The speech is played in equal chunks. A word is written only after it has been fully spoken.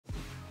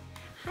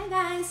Hi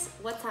guys,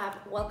 what's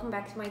up? Welcome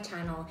back to my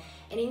channel,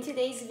 and in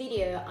today's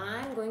video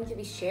I'm going to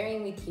be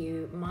sharing with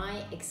you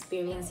my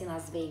experience in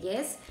Las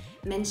Vegas,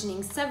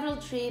 mentioning several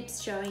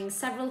trips, showing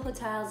several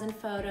hotels and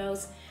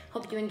photos.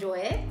 Hope you enjoy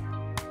it.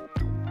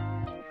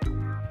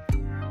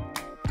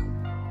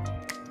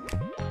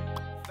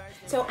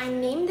 So I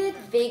named it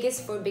Vegas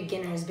for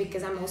Beginners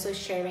because I'm also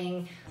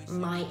sharing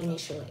my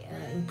initial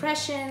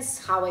impressions,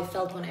 how I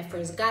felt when I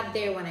first got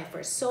there, when I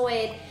first saw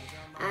it.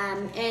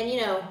 And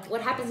you know, what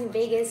happens in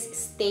Vegas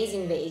stays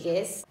in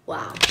Vegas.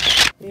 Wow,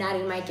 not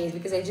in my case,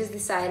 because I just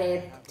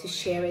decided to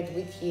share it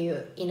with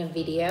you in a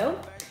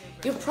video.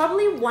 You're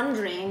probably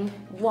wondering,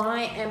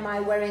 why am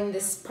I wearing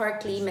this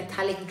sparkly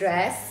metallic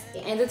dress?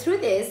 And the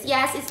truth is,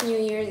 yes, it's New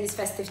Year's, it's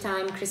festive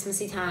time,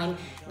 Christmassy time,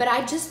 but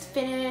I just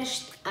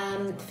finished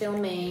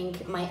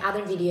filming my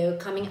other video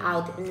coming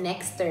out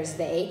next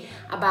Thursday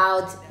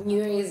about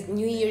New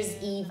Year's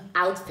Eve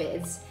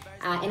outfits.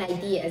 And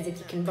ideas that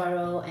you can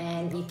borrow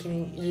and you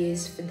can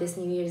use for this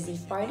New Year's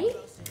Eve party.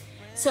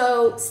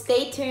 So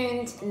stay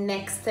tuned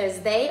next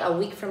Thursday, a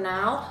week from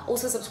now.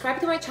 Also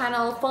subscribe to my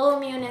channel, follow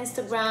me on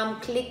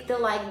Instagram, click the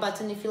like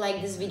button if you like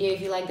this video,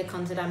 if you like the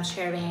content I'm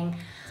sharing.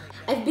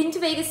 I've been to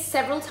Vegas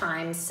several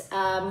times,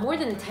 more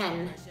than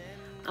 10.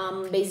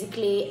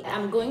 Basically,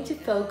 I'm going to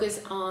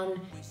focus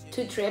on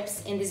 2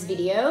 trips in this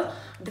video.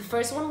 The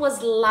first one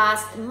was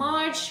last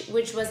March,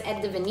 which was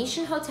at the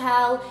Venetian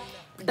Hotel.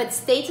 But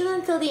stay tuned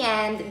until the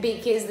end,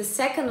 because the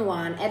second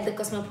one at the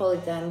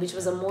Cosmopolitan, which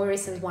was a more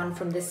recent one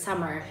from this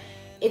summer,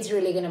 it's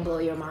really gonna blow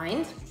your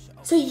mind.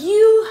 So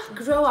you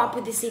grow up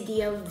with this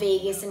idea of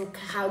Vegas and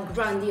how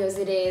grandiose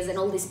it is and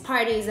all these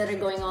parties that are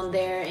going on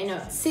there, you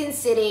know, Sin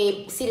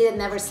City, city that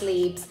never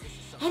sleeps.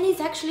 And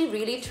it's actually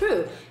really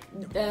true.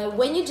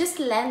 When you just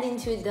land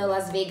into the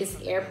Las Vegas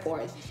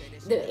airport,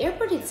 the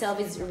airport itself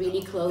is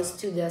really close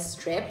to the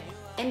Strip,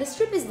 and the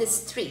Strip is the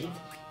street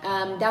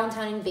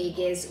downtown in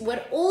Vegas,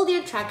 where all the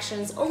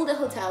attractions, all the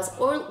hotels,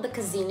 all the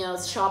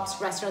casinos,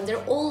 shops, restaurants,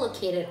 they're all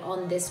located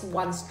on this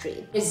one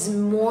street. There's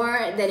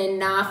more than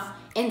enough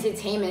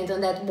entertainment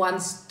on that one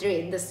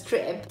street, the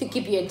Strip, to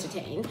keep you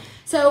entertained.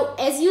 So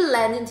as you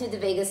land into the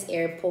Vegas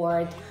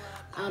airport,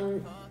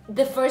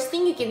 the first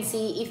thing you can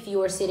see if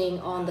you're sitting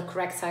on the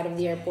correct side of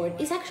the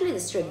airport is actually the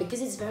Strip, because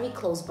it's very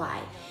close by.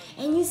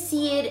 And you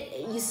see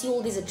it, you see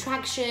all these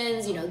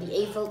attractions, you know,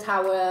 the Eiffel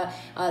Tower,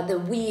 the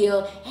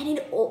wheel, and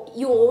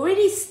you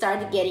already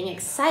start getting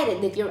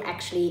excited that you're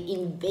actually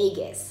in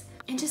Vegas.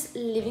 And just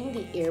leaving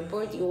the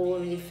airport, you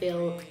already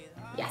feel,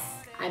 yes,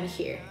 I'm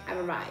here, I've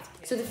arrived.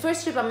 So the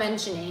first trip I'm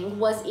mentioning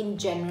was in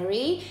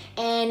January,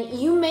 and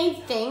you may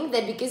think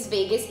that because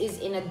Vegas is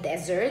in a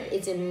desert,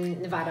 it's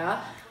in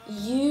Nevada,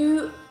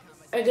 you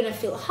are gonna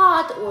feel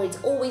hot or it's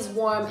always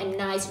warm and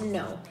nice.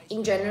 No,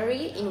 in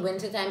January, in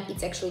wintertime,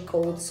 it's actually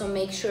cold, so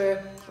make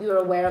sure you're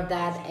aware of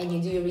that and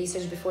you do your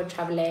research before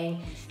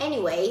traveling.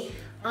 Anyway,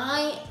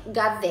 I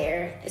got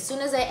there as soon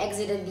as I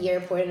exited the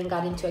airport and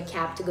got into a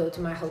cab to go to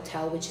my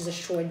hotel, which is a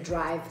short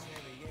drive.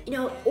 You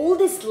know, all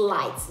these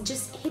lights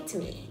just hit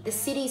me. The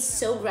city is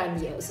so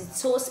grandiose, it's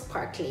so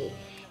sparkly.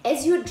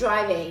 As you're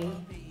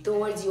driving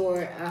towards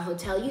your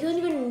hotel, you don't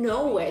even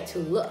know where to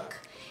look.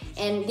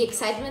 And the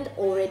excitement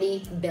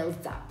already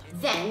builds up.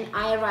 Then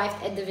I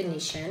arrived at the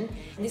Venetian.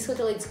 This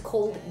hotel is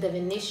called the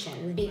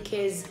Venetian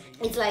because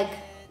it's like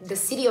the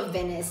city of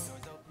Venice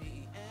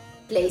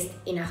placed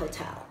in a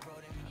hotel.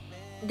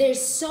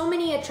 There's so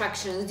many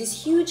attractions,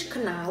 these huge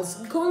canals,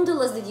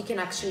 gondolas that you can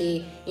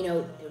actually, you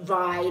know,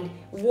 ride,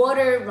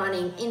 water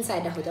running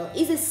inside the hotel.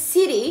 It's a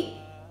city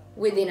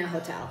within a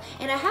hotel.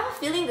 And I have a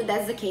feeling that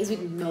that's the case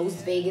with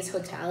most Vegas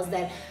hotels,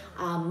 that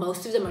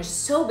most of them are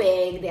so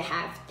big. They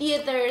have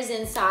theaters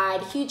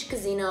inside, huge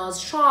casinos,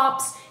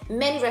 shops,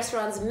 many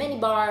restaurants, many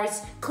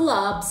bars,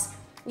 clubs.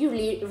 You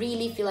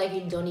really feel like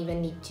you don't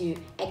even need to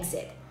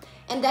exit.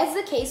 And that's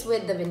the case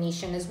with the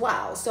Venetian as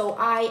well. So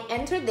I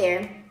entered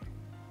there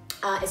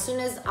as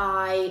soon as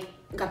I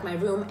got my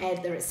room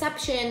at the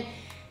reception.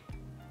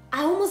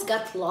 I almost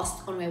got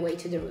lost on my way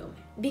to the room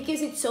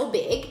because it's so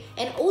big,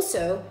 and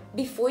also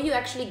before you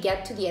actually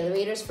get to the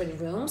elevators for the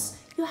rooms,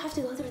 you have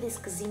to go through this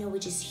casino,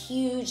 which is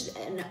huge,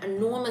 an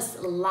enormous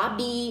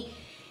lobby,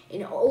 you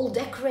know, all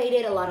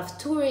decorated, a lot of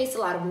tourists, a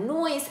lot of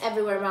noise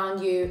everywhere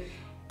around you.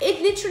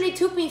 It literally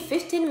took me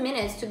 15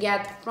 minutes to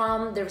get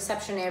from the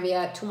reception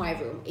area to my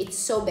room. It's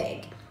so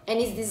big, and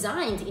it's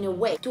designed in a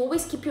way to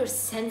always keep your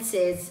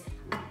senses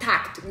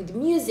attacked with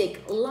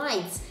music,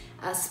 lights,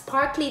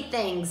 sparkly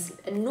things,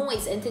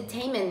 noise,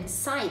 entertainment,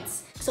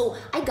 sights. So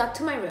I got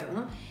to my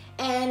room,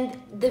 and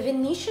the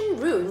Venetian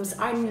rooms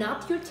are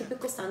not your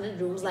typical standard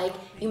rooms like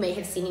you may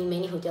have seen in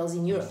many hotels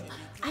in Europe.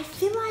 I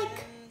feel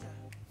like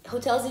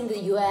hotels in the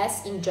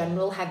US in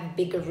general have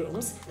bigger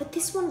rooms, but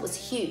this one was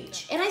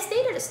huge. And I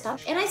stayed at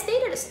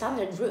a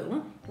standard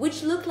room,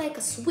 which looked like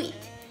a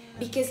suite,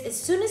 because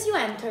as soon as you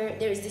enter,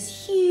 there is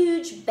this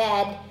huge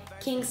bed,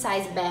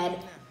 king-size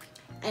bed,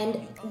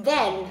 and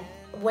then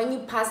when you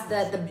pass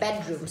the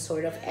bedroom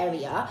sort of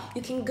area,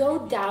 you can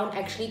go down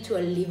actually to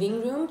a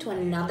living room, to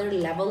another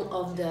level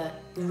of the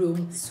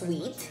room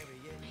suite.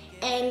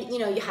 And you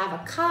know, you have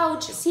a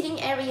couch, a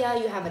seating area,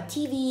 you have a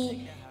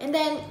TV, and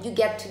then you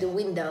get to the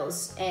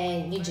windows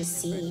and you just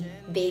see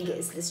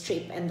Vegas, the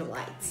strip and the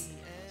lights.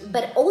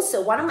 But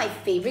also one of my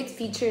favorite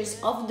features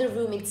of the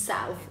room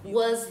itself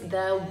was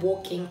the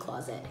walk-in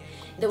closet.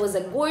 There was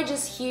a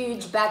gorgeous,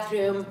 huge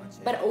bathroom,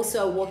 but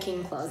also a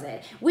walk-in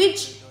closet,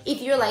 which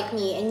if you're like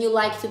me and you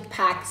like to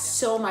pack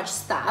so much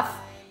stuff,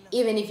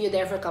 even if you're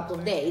there for a couple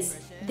of days,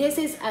 this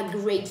is a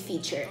great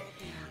feature.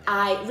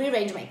 I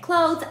rearranged my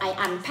clothes, I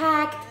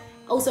unpacked.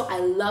 Also, I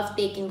love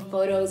taking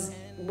photos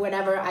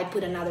whenever I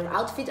put another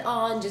outfit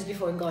on just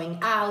before going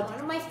out. One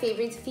of my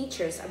favorite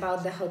features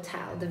about the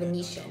hotel, the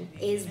Venetian,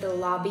 is the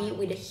lobby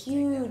with a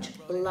huge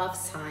love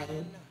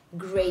sign.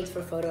 Great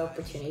for photo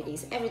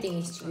opportunities. Everything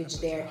is huge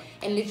there,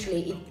 and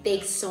literally it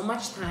takes so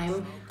much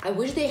time. I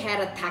wish they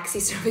had a taxi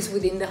service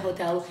within the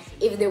hotel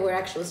if there were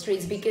actual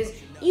streets, because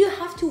you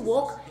have to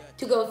walk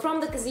to go from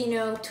the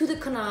casino to the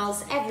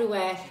canals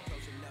everywhere.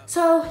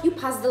 So you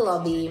pass the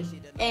lobby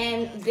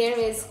and there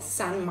is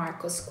San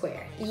Marco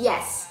Square.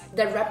 Yes,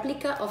 the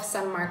replica of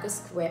San Marco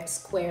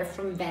Square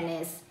from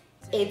Venice.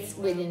 It's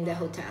within the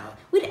hotel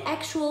with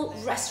actual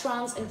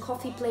restaurants and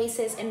coffee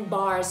places and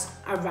bars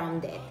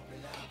around it.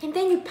 And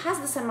then you pass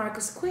the San Marco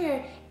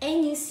Square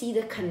and you see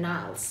the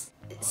canals.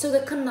 So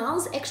the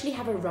canals actually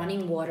have a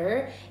running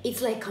water.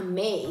 It's like a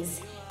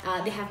maze.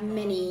 They have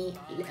many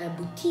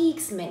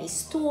boutiques, many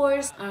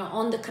stores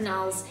on the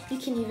canals. You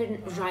can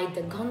even ride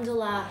the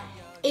gondola.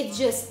 It's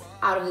just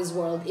out of this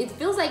world. It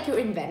feels like you're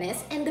in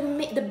Venice, and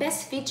the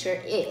best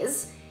feature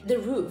is the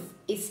roof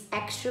is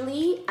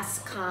actually a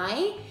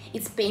sky.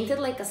 It's painted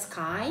like a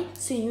sky,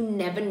 so you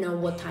never know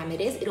what time it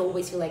is. It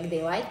always feels like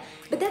daylight.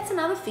 But that's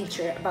another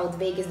feature about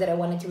Vegas that I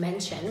wanted to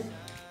mention.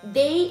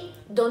 They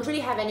don't really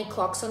have any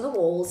clocks on the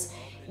walls.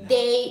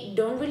 They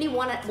don't really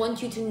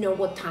want you to know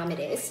what time it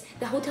is.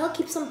 The hotel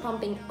keeps on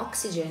pumping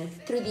oxygen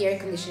through the air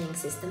conditioning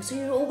system, so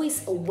you're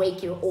always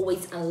awake, you're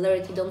always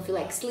alert, you don't feel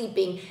like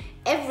sleeping.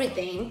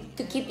 Everything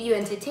to keep you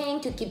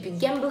entertained, to keep you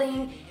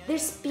gambling.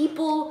 There's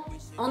people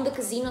on the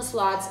casino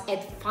slots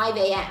at 5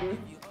 a.m.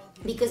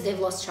 because they've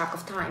lost track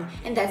of time,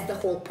 and that's the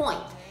whole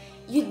point.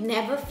 You'd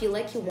never feel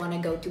like you want to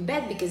go to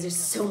bed because there's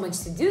so much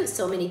to do,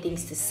 so many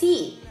things to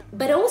see.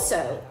 But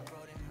also,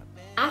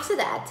 after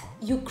that,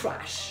 you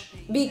crash.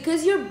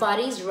 Because your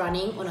body's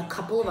running on a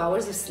couple of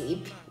hours of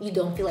sleep, you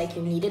don't feel like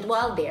you need it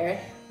while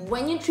there.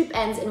 When your trip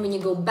ends and when you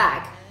go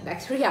back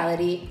to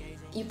reality,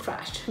 you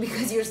crashed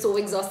because you're so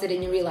exhausted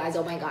and you realize,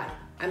 oh my God,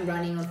 I'm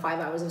running on 5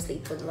 hours of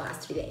sleep for the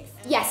last 3 days.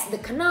 Yes, the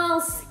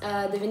canals,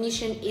 the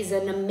Venetian is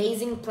an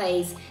amazing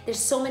place. There's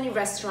so many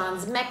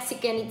restaurants,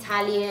 Mexican,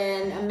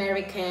 Italian,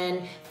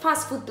 American,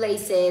 fast food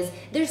places.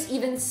 There's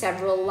even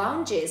several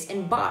lounges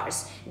and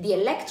bars. The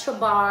Electro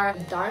Bar,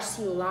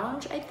 Darcy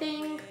Lounge, I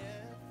think,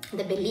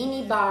 the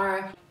Bellini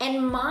Bar,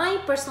 and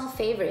my personal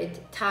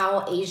favorite,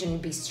 Tao Asian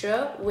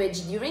Bistro,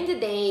 which during the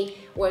day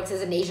works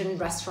as an Asian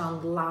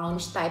restaurant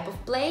lounge type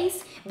of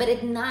place, but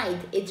at night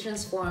it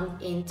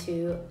transformed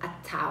into a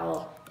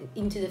Tao,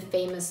 into the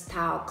famous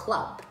Tao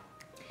Club.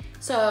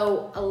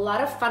 So a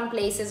lot of fun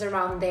places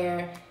around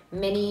there,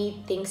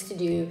 many things to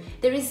do.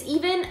 There is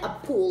even a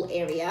pool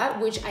area,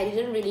 which I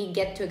didn't really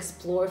get to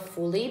explore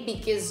fully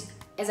because,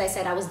 as I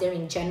said, I was there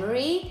in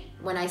January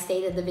when I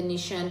stayed at the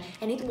Venetian,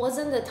 and it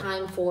wasn't the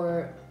time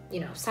for,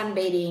 you know,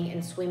 sunbathing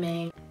and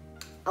swimming.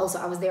 Also,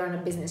 I was there on a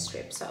business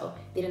trip, so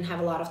didn't have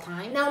a lot of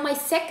time. Now, my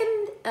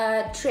second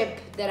trip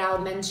that I'll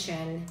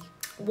mention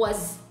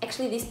was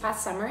actually this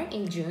past summer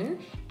in June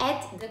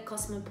at the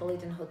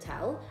Cosmopolitan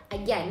Hotel,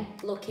 again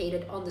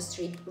located on the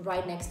street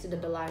right next to the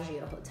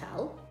Bellagio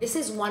Hotel. This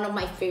is one of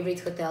my favorite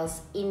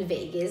hotels in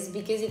Vegas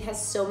because it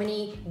has so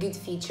many good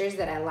features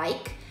that I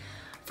like.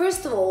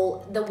 First of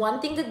all, the one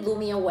thing that blew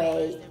me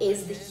away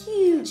is the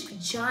huge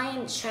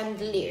giant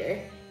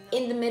chandelier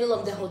in the middle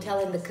of the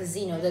hotel and the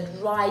casino that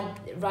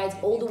rides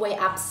all the way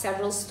up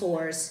several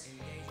stores.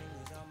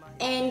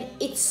 And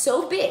it's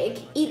so big,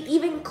 it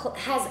even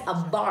has a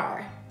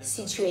bar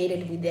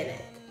situated within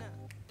it.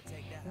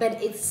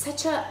 But it's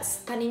such a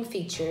stunning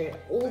feature,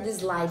 all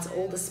these lights,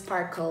 all the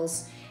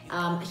sparkles,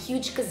 a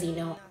huge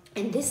casino.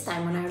 And this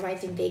time when I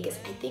arrived in Vegas,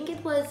 I think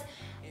it was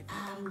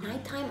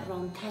nighttime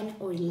around 10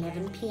 or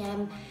 11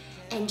 p.m.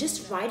 and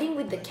just riding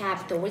with the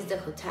cab towards the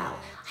hotel.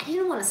 I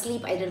didn't want to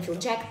sleep, I didn't feel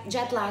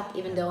jet lagged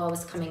even though I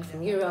was coming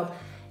from Europe.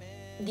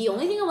 The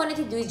only thing I wanted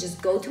to do is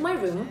just go to my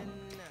room,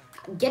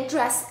 get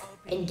dressed,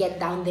 and get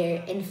down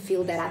there and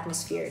feel that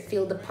atmosphere,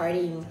 feel the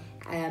partying,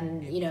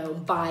 you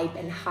know, vibe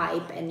and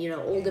hype, and, you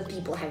know, all the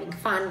people having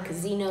fun,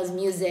 casinos,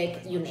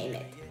 music, you name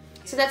it.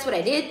 So that's what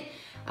I did.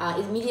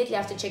 Immediately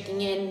after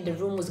checking in, the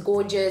room was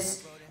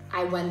gorgeous.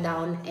 I went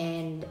down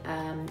and,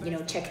 you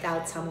know, checked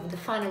out some of the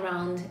fun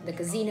around the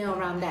casino,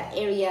 around that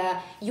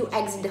area. You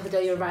exit the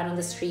hotel, you're right on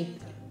the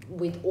street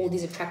with all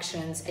these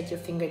attractions at your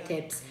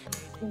fingertips.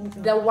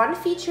 The one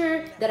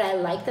feature that I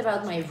liked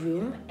about my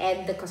room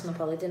at the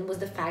Cosmopolitan was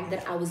the fact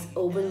that I was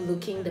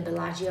overlooking the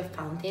Bellagio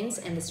Fountains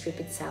and the strip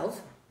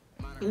itself.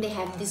 And they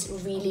have this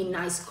really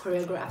nice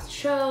choreographed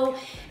show,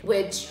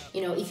 which,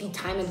 you know, if you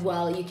time it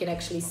well, you can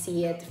actually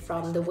see it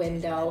from the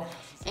window.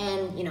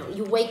 And, you know,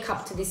 you wake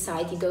up to this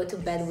side, you go to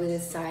bed with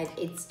this side.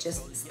 It's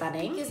just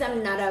stunning. Because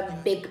I'm not a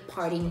big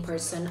partying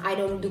person. I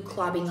don't do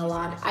clubbing a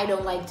lot. I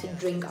don't like to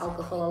drink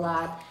alcohol a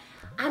lot.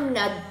 I'm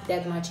not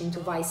that much into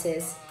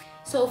vices.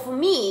 So for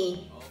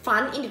me,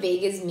 fun in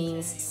Vegas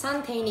means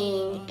sun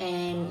tanning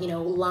and, you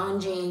know,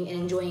 lounging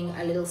and enjoying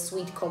a little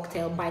sweet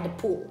cocktail by the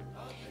pool.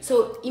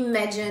 So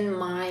imagine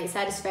my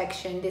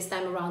satisfaction this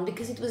time around,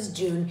 because it was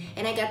June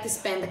and I got to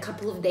spend a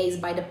couple of days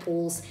by the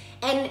pools.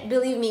 And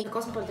believe me,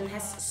 Cosmopolitan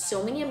has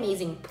so many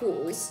amazing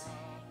pools.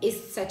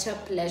 It's such a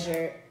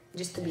pleasure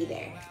just to be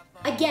there.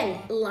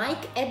 Again,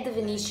 like at the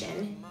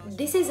Venetian,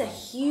 this is a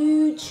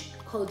huge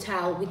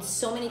hotel with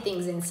so many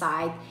things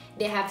inside.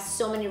 They have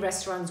so many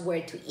restaurants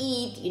where to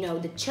eat, you know,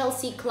 the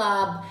Chelsea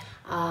Club,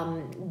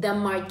 the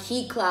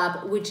Marquee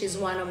Club, which is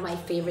one of my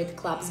favorite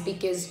clubs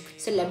because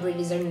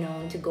celebrities are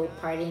known to go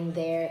partying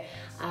there,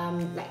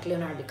 like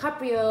Leonardo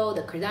DiCaprio,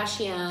 the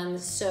Kardashians.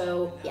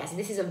 So yes,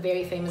 this is a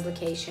very famous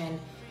location,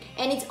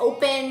 and it's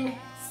open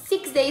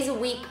 6 days a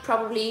week,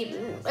 probably,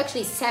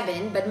 actually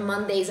 7, but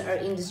Mondays are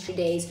industry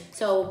days,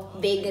 so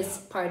Vegas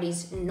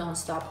parties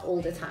non-stop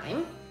all the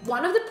time.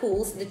 One of the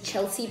pools, the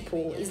Chelsea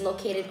pool, is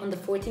located on the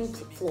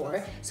 14th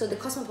floor, so the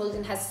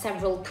Cosmopolitan has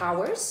several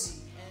towers.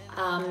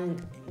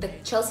 The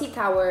Chelsea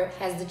Tower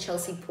has the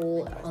Chelsea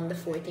pool on the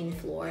 14th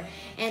floor,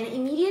 and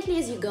immediately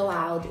as you go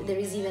out, there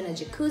is even a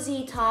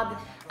jacuzzi tub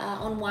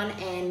on one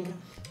end.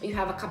 You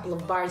have a couple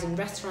of bars and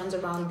restaurants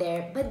around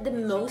there, but the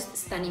most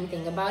stunning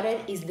thing about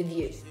it is the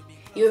view.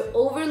 You're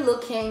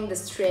overlooking the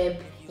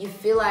strip. You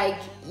feel like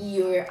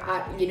you're,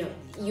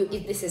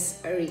 this is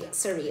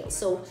surreal.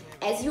 So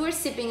as you are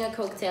sipping a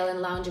cocktail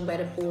and lounging by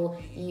the pool,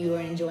 you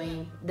are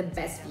enjoying the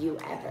best view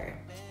ever.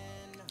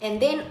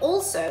 And then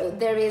also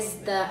there is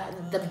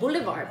the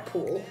Boulevard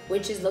pool,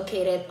 which is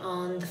located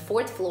on the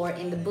 4th floor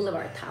in the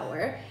Boulevard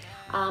Tower.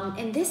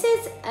 And this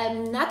is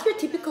not your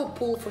typical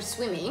pool for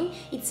swimming.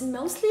 It's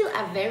mostly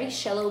a very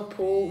shallow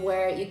pool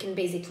where you can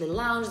basically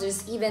lounge.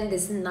 There's even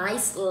these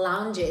nice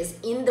lounges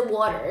in the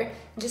water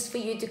just for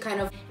you to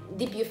kind of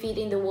dip your feet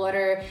in the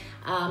water,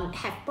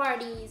 have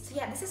parties. So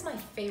yeah, this is my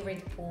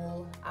favorite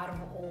pool out of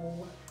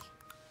all.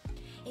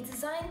 It's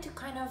designed to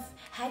kind of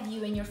have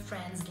you and your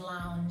friends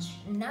lounge,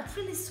 not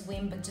really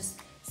swim, but just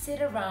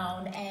sit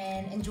around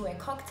and enjoy a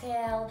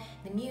cocktail,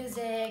 the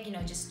music, you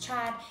know, just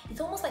chat. It's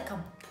almost like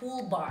a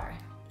pool bar,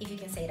 if you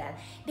can say that.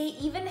 They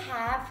even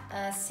have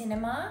a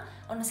cinema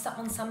on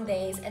some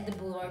days at the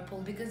Boulevard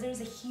pool, because there's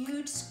a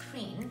huge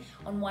screen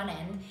on one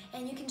end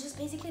and you can just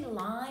basically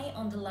lie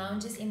on the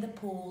lounges in the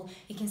pool.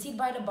 You can sit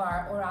by the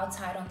bar or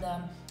outside on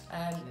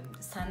the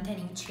sun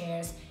tanning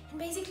chairs and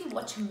basically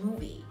watch a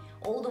movie,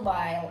 all the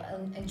while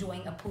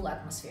enjoying a pool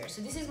atmosphere.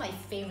 So this is my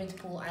favorite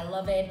pool. I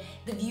love it.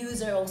 The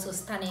views are also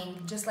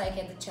stunning, just like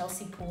at the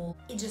Chelsea pool.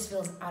 It just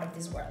feels out of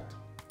this world.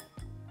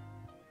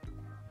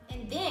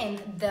 And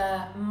then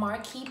the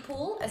Marquee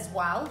pool as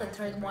well, the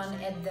third one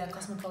at the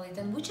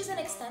Cosmopolitan, which is an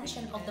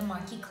extension of the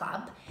Marquee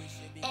Club.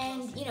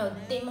 And you know,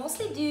 they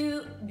mostly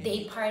do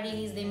day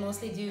parties, they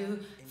mostly do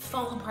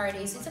phone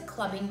parties. It's a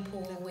clubbing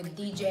pool with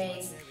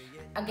DJs.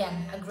 Again,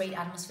 a great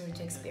atmosphere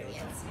to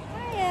experience.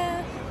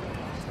 Hiya.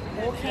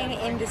 Walking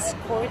in the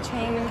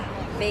scorching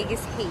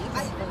Vegas heat.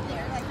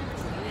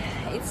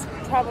 It's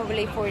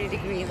probably 40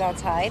 degrees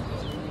outside.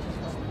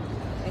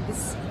 And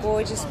this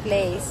gorgeous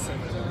place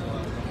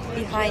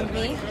behind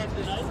me,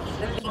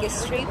 the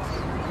Vegas Strip.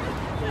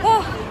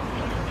 Oh,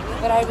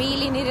 but I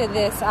really needed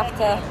this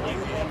after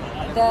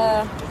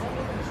the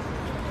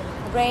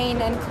rain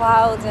and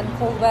clouds and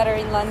cold weather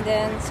in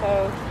London,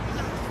 so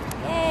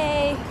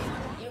yay!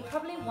 You're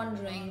probably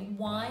wondering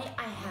why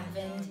I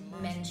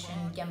haven't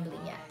mentioned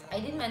gambling yet. I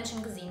did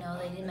mention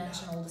casinos, I did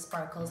mention all the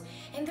sparkles,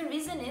 and the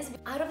reason is,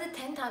 out of the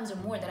 10 times or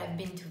more that I've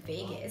been to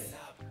Vegas,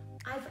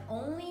 I've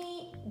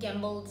only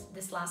gambled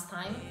this last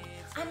time.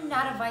 I'm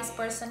not a vice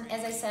person.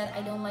 As I said,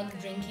 I don't like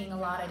drinking a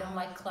lot, I don't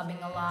like clubbing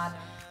a lot,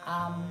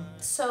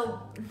 so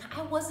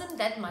I wasn't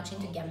that much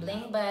into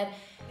gambling. But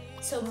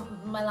so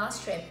my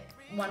last trip,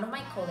 one of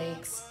my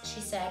colleagues,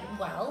 she said,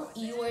 well,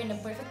 you are in a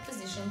perfect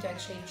position to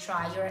actually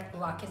try your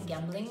luck at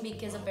gambling,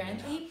 because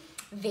apparently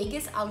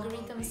Vegas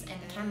algorithms and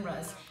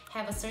cameras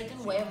have a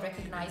certain way of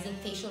recognizing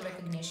facial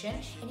recognition,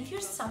 and if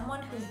you're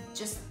someone who's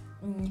just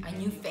a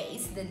new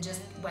face that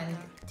just went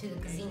to the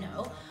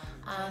casino,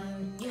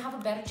 you have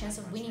a better chance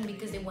of winning,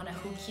 because they want to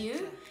hook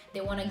you,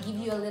 they want to give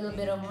you a little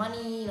bit of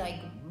money, like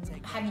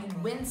have you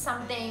win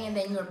something, and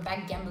then you're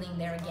back gambling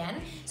there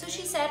again. So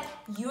she said,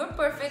 you're a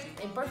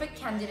perfect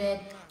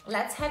candidate,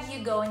 let's have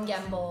you go and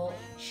gamble.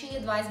 She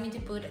advised me to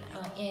put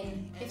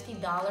in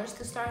 $50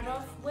 to start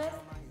off with.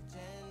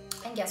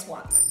 And guess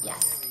what?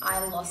 Yes,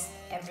 I lost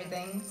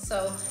everything.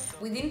 So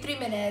within 3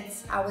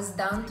 minutes, I was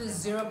down to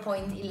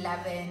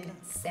 0.11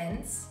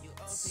 cents.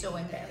 So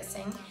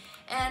embarrassing.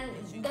 And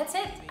that's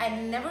it. I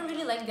never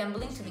really liked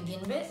gambling to begin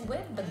with,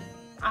 but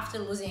after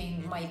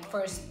losing my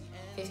first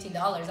 $50.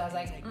 I was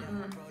like,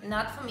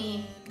 not for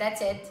me,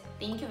 that's it.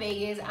 Thank you,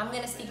 Vegas. I'm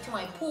gonna stick to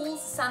my pools,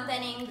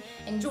 suntanning,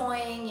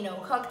 enjoying, you know,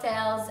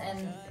 cocktails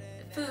and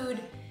food,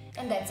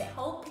 and that's it.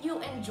 Hope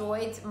you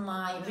enjoyed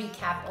my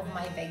recap of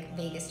my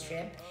Vegas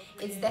trip.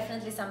 It's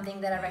definitely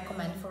something that I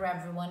recommend for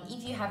everyone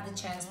if you have the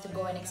chance to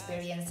go and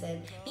experience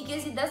it,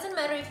 because it doesn't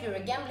matter if you're a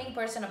gambling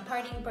person, a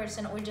partying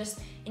person, or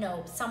just, you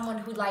know, someone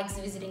who likes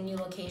visiting new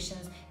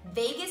locations.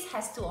 Vegas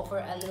has to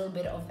offer a little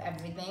bit of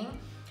everything.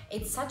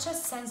 It's such a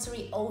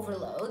sensory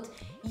overload.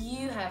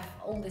 You have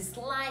all these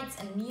lights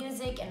and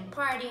music and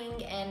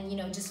partying and, you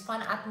know, just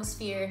fun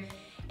atmosphere,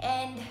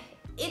 and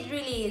it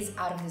really is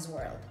out of this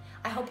world.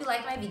 I hope you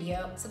like my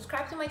video.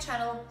 Subscribe to my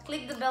channel,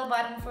 click the bell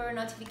button for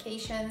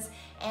notifications,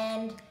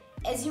 and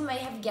as you may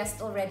have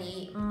guessed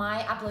already,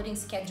 my uploading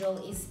schedule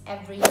is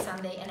every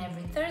Sunday and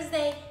every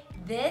Thursday.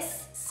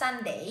 This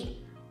Sunday,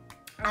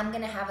 I'm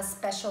gonna have a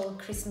special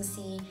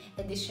Christmassy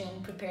edition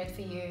prepared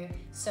for you,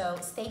 so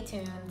stay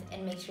tuned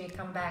and make sure you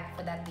come back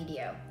for that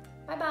video.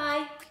 Bye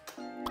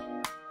bye!